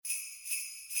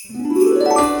Welcome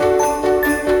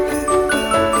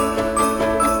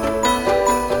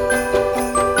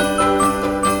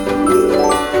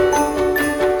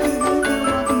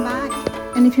back.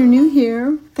 And if you're new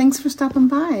here, thanks for stopping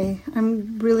by.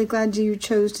 I'm really glad you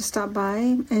chose to stop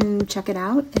by and check it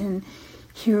out and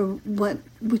hear what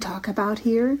we talk about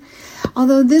here.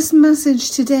 Although this message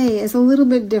today is a little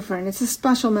bit different. It's a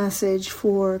special message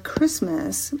for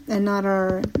Christmas and not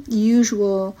our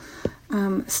usual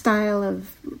style of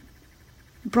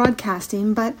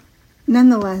broadcasting, but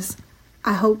nonetheless,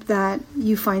 I hope that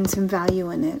you find some value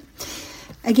in it.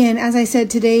 Again, as I said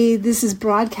today, this is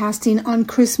broadcasting on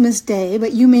Christmas Day,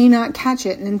 but you may not catch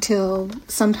it until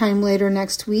sometime later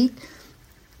next week.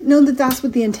 Know that that's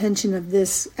what the intention of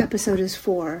this episode is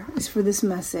for this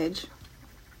message.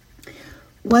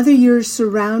 Whether you're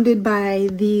surrounded by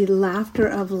the laughter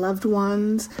of loved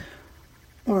ones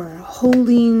or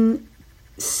holding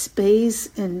space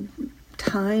and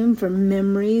time for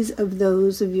memories of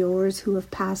those of yours who have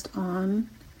passed on,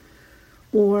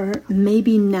 or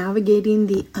maybe navigating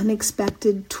the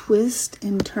unexpected twists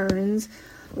and turns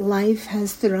life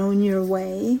has thrown your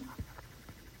way,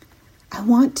 I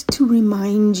want to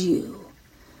remind you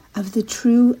of the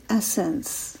true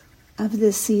essence of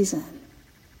this season.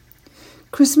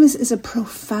 Christmas is a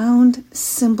profound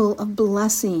symbol of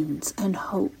blessings and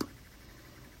hope,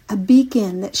 a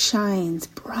beacon that shines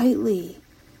brightly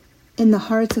in the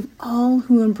hearts of all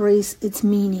who embrace its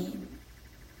meaning.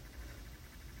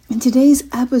 In today's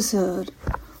episode,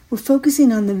 we're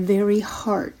focusing on the very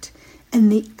heart and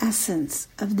the essence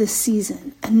of this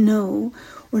season. And no,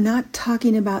 we're not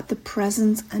talking about the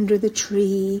presents under the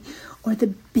tree or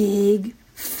the big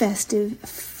festive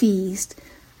feast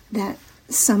that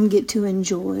some get to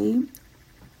enjoy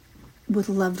with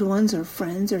loved ones or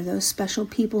friends or those special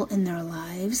people in their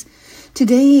lives.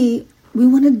 Today, we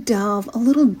want to delve a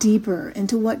little deeper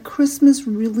into what Christmas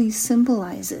really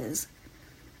symbolizes.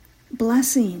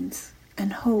 Blessings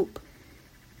and hope.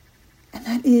 And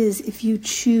that is if you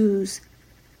choose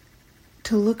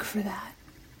to look for that.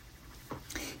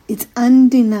 It's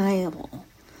undeniable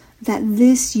that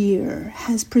this year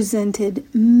has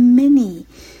presented many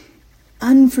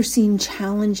unforeseen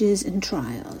challenges and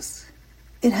trials.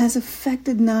 It has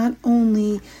affected not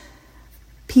only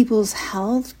people's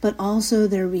health, but also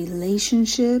their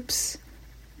relationships,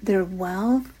 their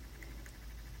wealth,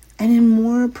 and in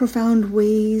more profound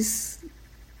ways,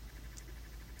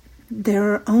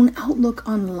 their own outlook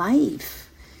on life.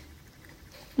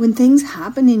 When things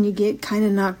happen and you get kind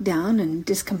of knocked down and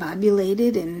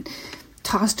discombobulated and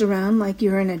tossed around like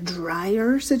you're in a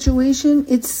dryer situation,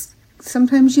 it's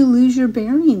sometimes you lose your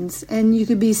bearings and you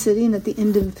could be sitting at the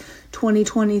end of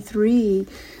 2023,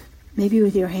 maybe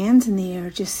with your hands in the air,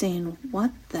 just saying,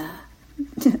 what the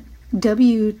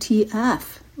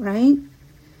WTF, right?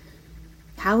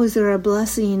 How is there a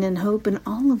blessing and hope in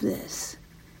all of this?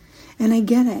 And I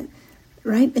get it.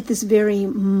 Right at this very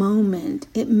moment,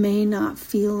 it may not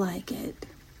feel like it.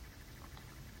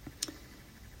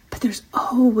 But there's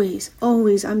always,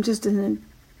 I'm just an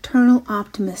eternal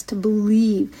optimist to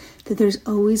believe that there's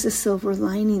always a silver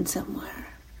lining somewhere.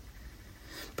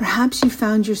 Perhaps you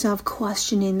found yourself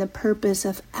questioning the purpose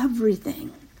of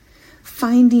everything,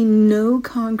 finding no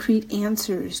concrete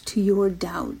answers to your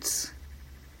doubts.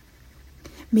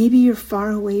 Maybe you're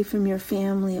far away from your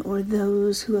family or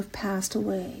those who have passed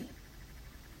away.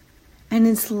 And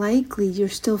it's likely you're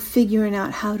still figuring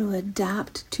out how to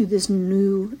adapt to this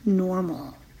new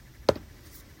normal.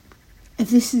 If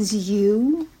this is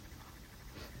you,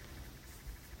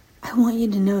 I want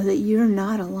you to know that you're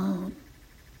not alone.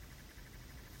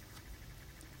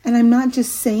 And I'm not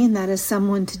just saying that as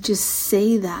someone to just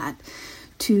say that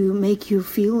to make you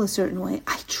feel a certain way.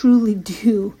 I truly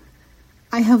do.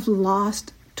 I have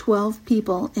lost 12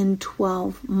 people in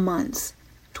 12 months.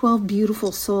 12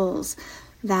 beautiful souls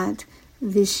that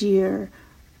this year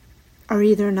are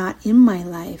either not in my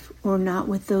life or not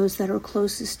with those that are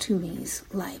closest to me's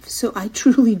life. So I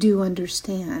truly do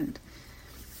understand.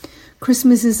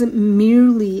 Christmas isn't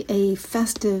merely a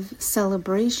festive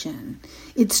celebration.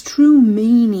 Its true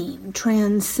meaning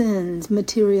transcends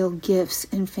material gifts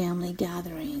and family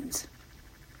gatherings.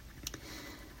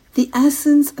 The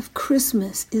essence of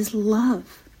Christmas is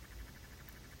love,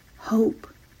 hope,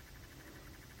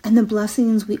 and the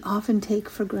blessings we often take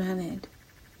for granted.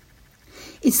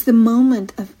 It's the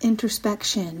moment of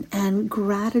introspection and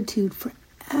gratitude for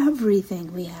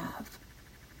everything we have.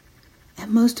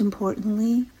 And most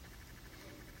importantly,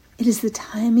 it is the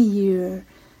time of year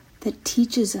that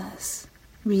teaches us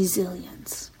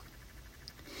resilience.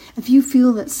 If you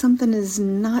feel that something is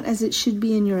not as it should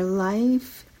be in your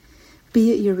life,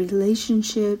 be it your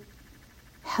relationship,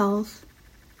 health,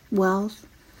 wealth,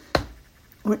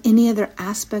 or any other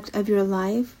aspect of your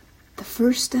life, the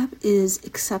first step is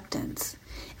acceptance.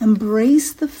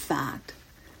 Embrace the fact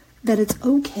that it's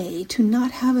okay to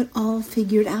not have it all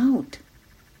figured out.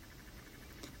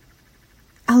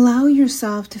 Allow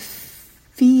yourself to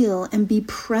feel and be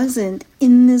present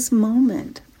in this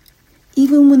moment,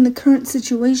 even when the current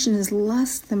situation is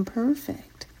less than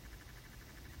perfect.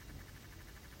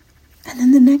 And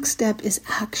then the next step is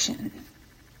action.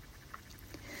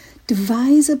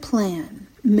 Devise a plan.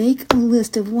 Make a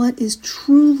list of what is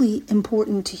truly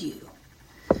important to you.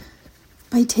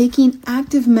 By taking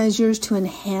active measures to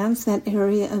enhance that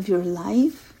area of your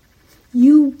life,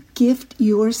 you gift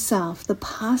yourself the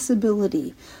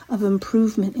possibility of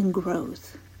improvement and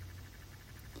growth.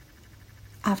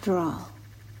 After all,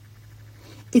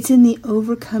 it's in the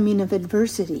overcoming of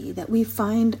adversity that we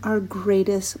find our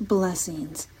greatest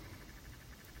blessings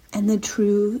and the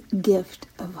true gift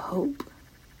of hope.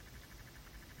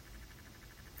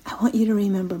 I want you to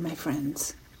remember, my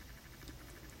friends,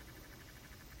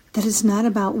 that it's not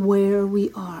about where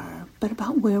we are, but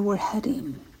about where we're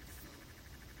heading.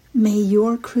 May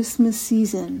your Christmas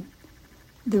season,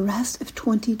 the rest of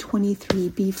 2023,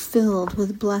 be filled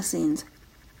with blessings,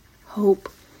 hope,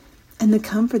 and the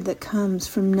comfort that comes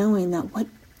from knowing that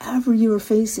whatever you are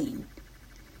facing,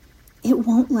 it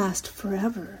won't last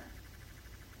forever.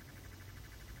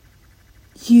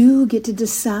 You get to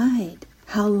decide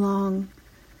how long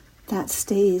that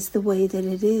stays the way that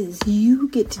it is. You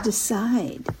get to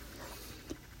decide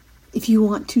if you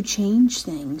want to change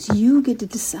things. You get to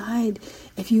decide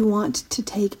if you want to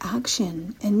take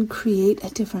action and create a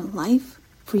different life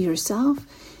for yourself,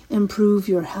 improve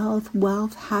your health,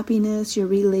 wealth, happiness, your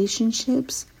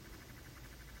relationships.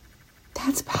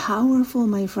 That's powerful,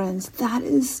 my friends. That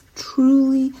is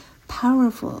truly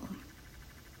powerful.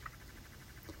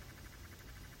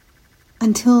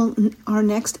 Until our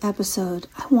next episode,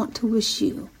 I want to wish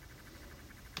you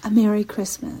a Merry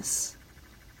Christmas.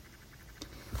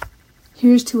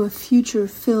 Here's to a future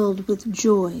filled with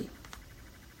joy,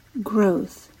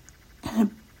 growth,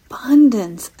 and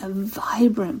abundance of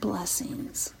vibrant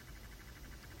blessings.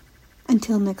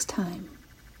 Until next time,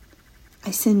 I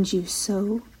send you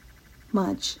so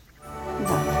much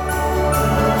love.